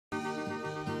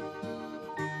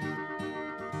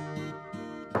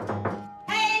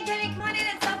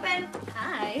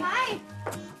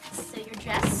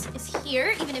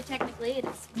here, even if technically it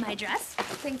is my dress.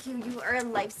 Thank you. You are a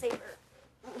lifesaver.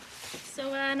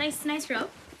 So, nice robe.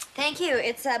 Thank you.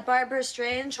 It's a Barbara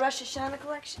Strange Rosh Hashanah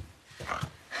collection.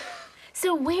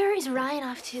 So where is Ryan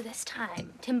off to this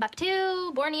time?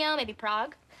 Timbuktu, Borneo, maybe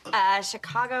Prague?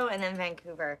 Chicago and then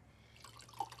Vancouver.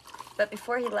 But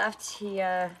before he left, he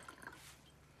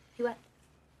What?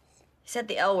 He said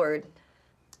the L word.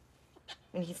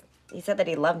 I mean, he said that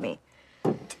he loved me.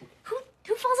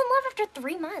 Who falls in love after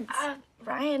 3 months?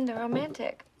 Ryan, the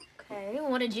romantic. Okay,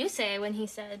 well, what did you say when he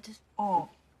said? Oh,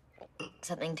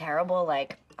 something terrible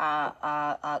like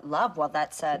love. Well,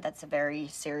 that's a very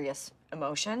serious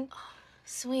emotion. Oh,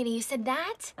 sweetie, you said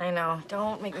that? I know.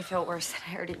 Don't make me feel worse than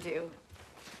I already do.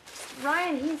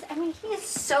 Ryan, he is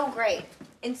so great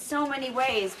in so many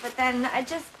ways, but then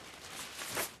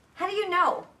how do you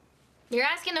know? You're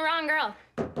asking the wrong girl.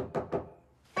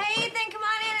 Hey, Ethan, come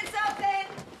on in, it's open.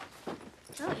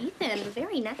 Oh, Ethan,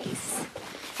 very nice.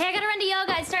 Hey, I gotta run to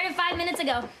yoga. I started 5 minutes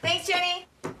ago. Thanks, Jenny.